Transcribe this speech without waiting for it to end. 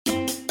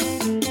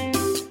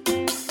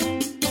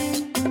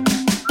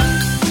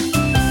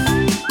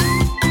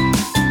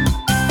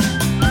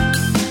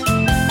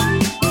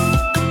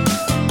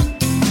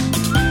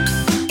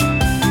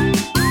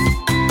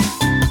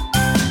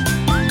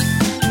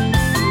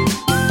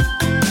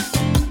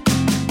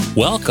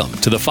Welcome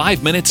to the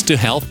 5 Minutes to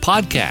Health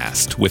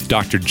podcast with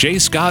Dr. J.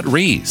 Scott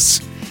Reese.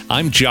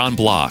 I'm John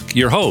Block,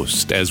 your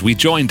host, as we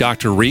join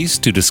Dr. Reese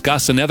to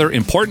discuss another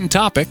important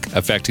topic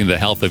affecting the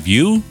health of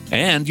you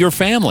and your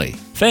family.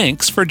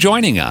 Thanks for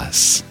joining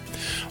us.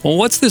 Well,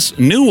 what's this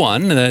new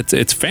one?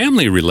 It's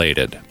family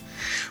related.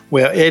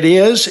 Well, it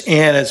is,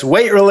 and it's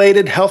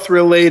weight-related,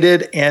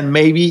 health-related, and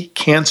maybe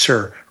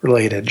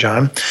cancer-related,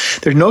 John.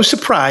 There's no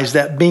surprise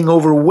that being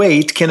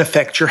overweight can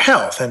affect your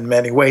health in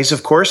many ways,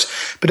 of course.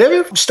 But have you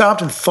ever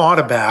stopped and thought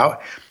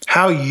about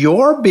how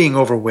your being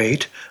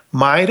overweight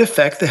might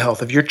affect the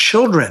health of your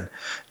children?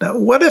 Now,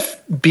 what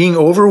if being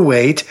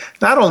overweight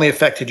not only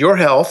affected your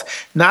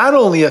health, not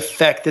only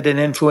affected and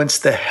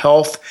influenced the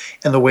health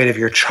and the weight of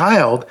your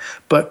child,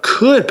 but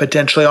could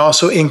potentially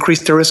also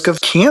increase the risk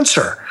of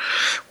cancer?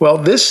 Well,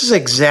 this is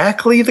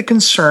exactly the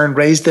concern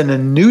raised in a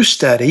new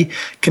study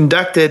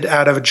conducted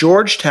out of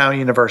Georgetown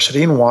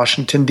University in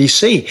Washington,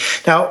 D.C.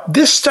 Now,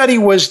 this study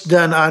was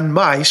done on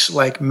mice,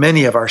 like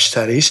many of our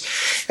studies,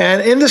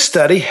 and in the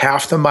study,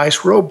 half the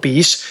mice were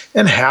obese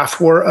and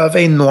half were of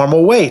a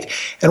normal weight.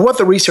 And what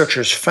the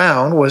researchers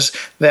found was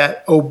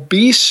that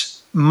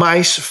obese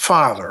mice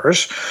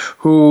fathers,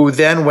 who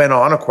then went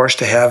on, of course,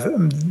 to have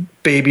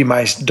baby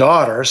mice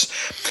daughters,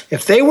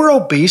 if they were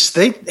obese,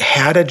 they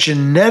had a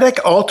genetic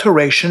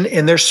alteration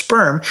in their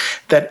sperm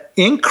that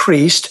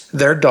increased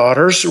their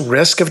daughter's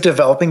risk of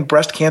developing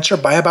breast cancer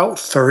by about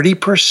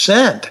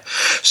 30%.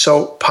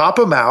 So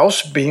Papa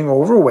Mouse, being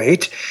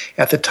overweight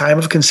at the time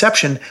of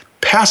conception,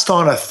 passed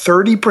on a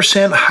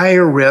 30%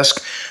 higher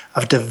risk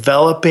of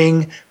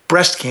developing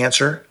breast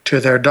cancer to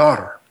their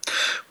daughter.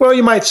 Well,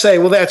 you might say,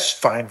 well, that's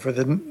fine for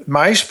the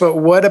mice, but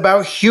what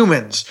about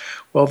humans?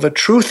 Well, the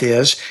truth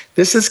is,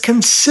 this is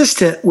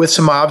consistent with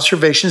some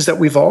observations that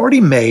we've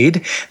already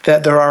made,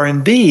 that there are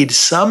indeed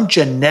some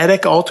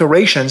genetic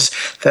alterations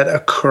that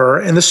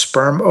occur in the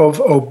sperm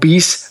of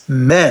obese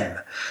men.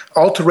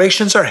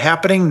 Alterations are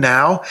happening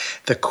now.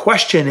 The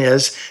question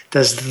is,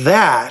 does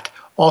that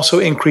also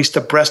increase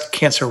the breast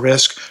cancer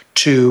risk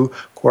to,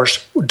 of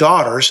course,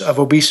 daughters of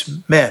obese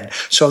men?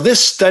 So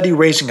this study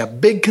raising a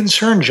big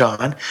concern,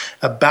 John,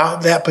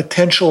 about that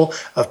potential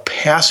of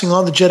passing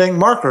on the genetic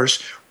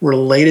markers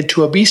related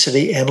to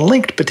obesity and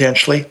linked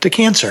potentially to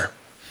cancer.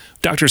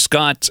 Dr.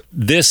 Scott,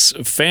 this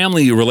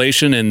family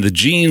relation and the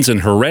genes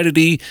and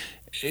heredity,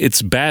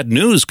 it's bad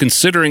news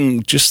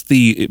considering just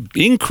the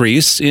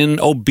increase in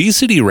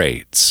obesity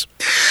rates.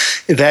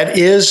 That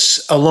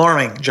is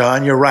alarming,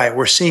 John. You're right.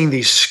 We're seeing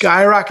these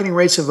skyrocketing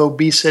rates of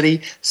obesity,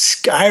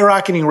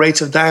 skyrocketing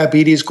rates of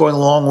diabetes going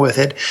along with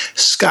it,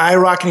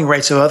 skyrocketing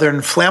rates of other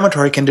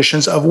inflammatory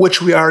conditions, of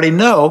which we already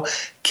know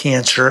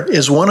cancer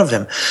is one of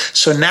them.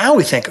 So now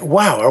we think,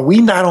 wow, are we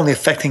not only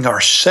affecting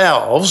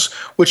ourselves,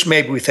 which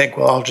maybe we think,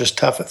 well, I'll just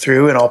tough it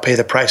through and I'll pay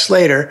the price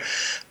later,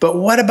 but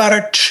what about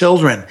our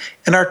children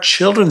and our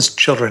children's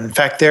children? In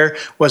fact, there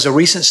was a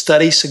recent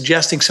study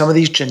suggesting some of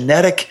these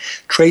genetic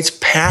traits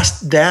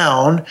passed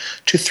down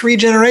to 3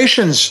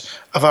 generations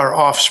of our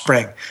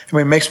offspring. I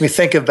mean, it makes me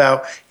think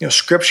about,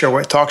 scripture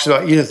where it talks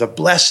about either the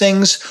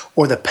blessings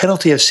or the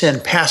penalty of sin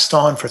passed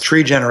on for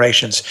 3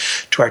 generations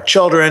to our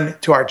children,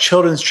 to our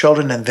children's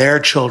children, and their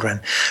children.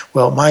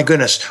 Well, my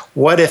goodness,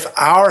 what if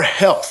our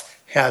health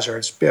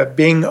hazards,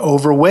 being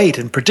overweight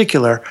in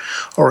particular,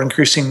 are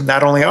increasing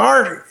not only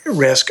our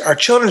risk, our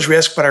children's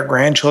risk, but our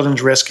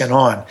grandchildren's risk and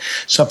on?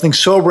 Something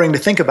sobering to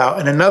think about,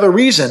 and another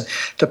reason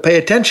to pay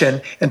attention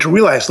and to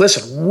realize,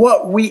 listen,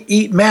 what we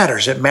eat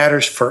matters. It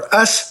matters for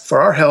us, for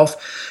our health,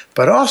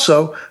 but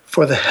also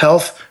for the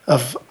health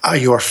of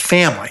your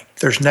family.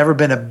 There's never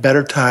been a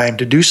better time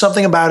to do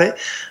something about it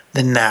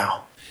than now.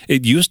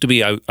 It used to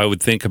be I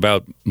would think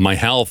about my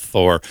health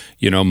or,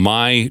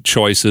 my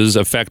choices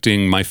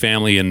affecting my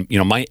family and,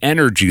 my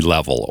energy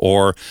level,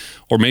 or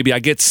maybe I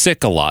get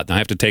sick a lot and I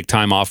have to take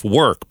time off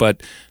work.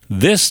 But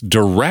this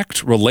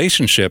direct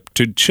relationship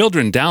to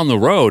children down the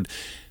road,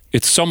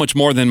 it's so much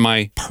more than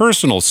my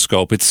personal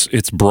scope.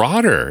 It's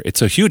broader.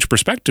 It's a huge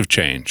perspective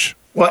change.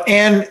 Well,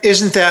 and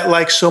isn't that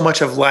like so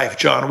much of life,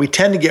 John? We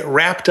tend to get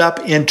wrapped up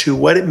into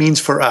what it means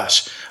for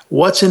us.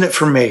 What's in it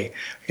for me?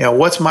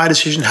 What's my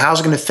decision? How's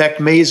it going to affect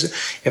me?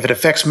 If it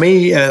affects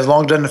me, and as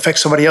long as it doesn't affect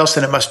somebody else,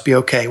 then it must be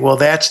okay. Well,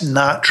 that's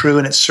not true,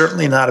 and it's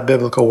certainly not a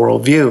biblical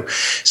worldview.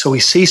 So we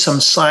see some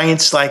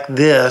science like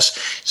this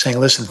saying,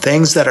 listen,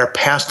 things that are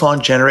passed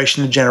on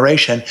generation to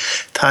generation,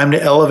 time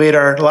to elevate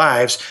our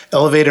lives,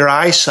 elevate our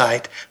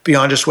eyesight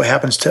beyond just what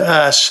happens to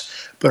us,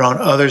 but on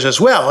others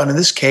as well. And in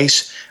this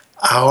case,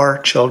 our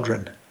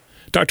children.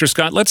 Dr.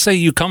 Scott, let's say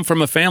you come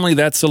from a family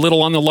that's a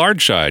little on the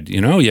large side.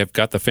 You've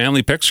got the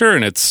family picture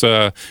and it's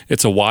a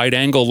wide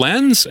angle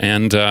lens,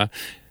 and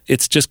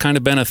it's just kind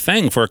of been a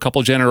thing for a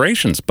couple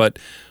generations. But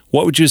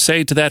what would you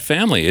say to that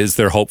family? Is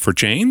there hope for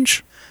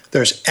change?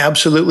 There's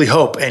absolutely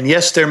hope. And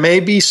yes, there may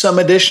be some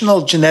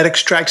additional genetic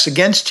strikes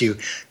against you.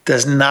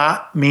 Does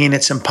not mean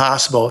it's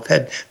impossible. I've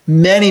had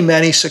many,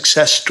 many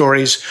success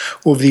stories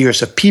over the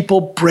years of people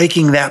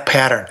breaking that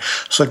pattern.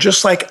 So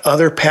just like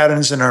other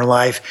patterns in our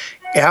life,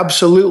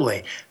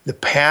 absolutely, the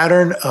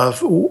pattern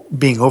of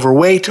being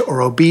overweight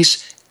or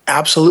obese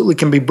absolutely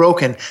can be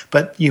broken,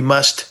 but you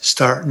must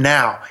start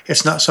now.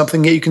 It's not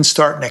something that you can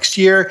start next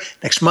year,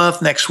 next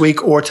month, next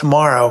week, or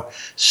tomorrow.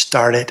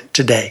 Start it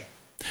today.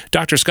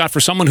 Dr. Scott, for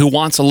someone who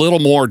wants a little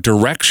more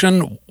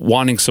direction,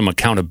 wanting some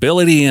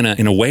accountability in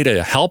a way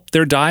to help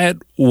their diet,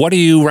 what do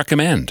you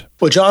recommend?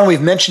 Well, John,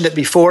 we've mentioned it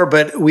before,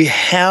 but we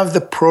have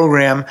the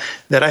program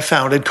that I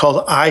founded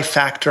called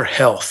iFactor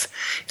Health.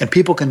 And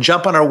people can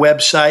jump on our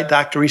website,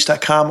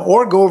 drreese.com,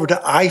 or go over to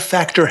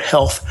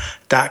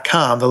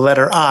ifactorhealth.com, the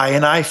letter I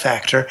in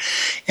iFactor.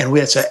 And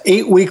it's an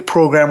 8-week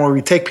program where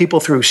we take people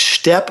through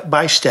step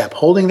by step,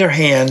 holding their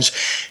hands,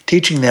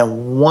 teaching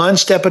them one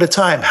step at a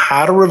time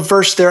how to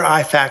reverse their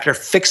iFactor,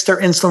 fix their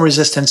insulin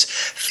resistance,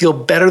 feel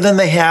better than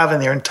they have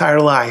in their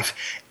entire life,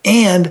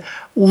 and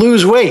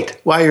lose weight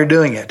while you're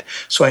doing it.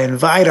 So I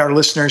invite our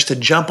listeners to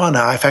jump on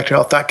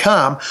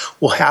ifactorhealth.com.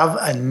 We'll have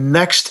a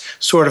next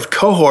sort of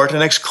cohort, a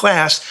next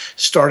class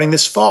starting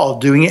this fall,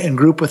 doing it in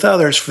group with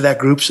others for that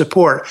group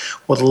support.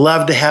 Would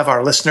love to have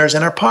our listeners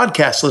and our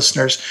podcast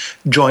listeners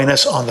join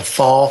us on the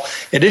fall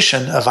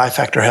edition of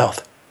iFactor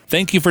Health.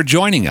 Thank you for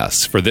joining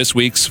us for this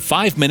week's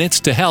 5 Minutes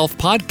to Health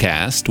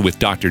podcast with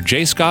Dr.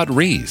 J. Scott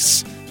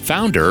Reese,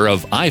 founder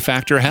of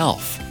iFactor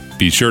Health.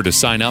 Be sure to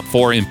sign up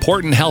for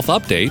important health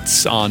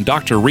updates on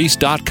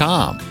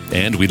drreese.com.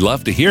 And we'd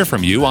love to hear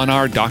from you on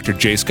our Dr.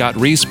 J. Scott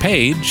Reese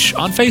page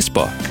on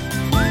Facebook.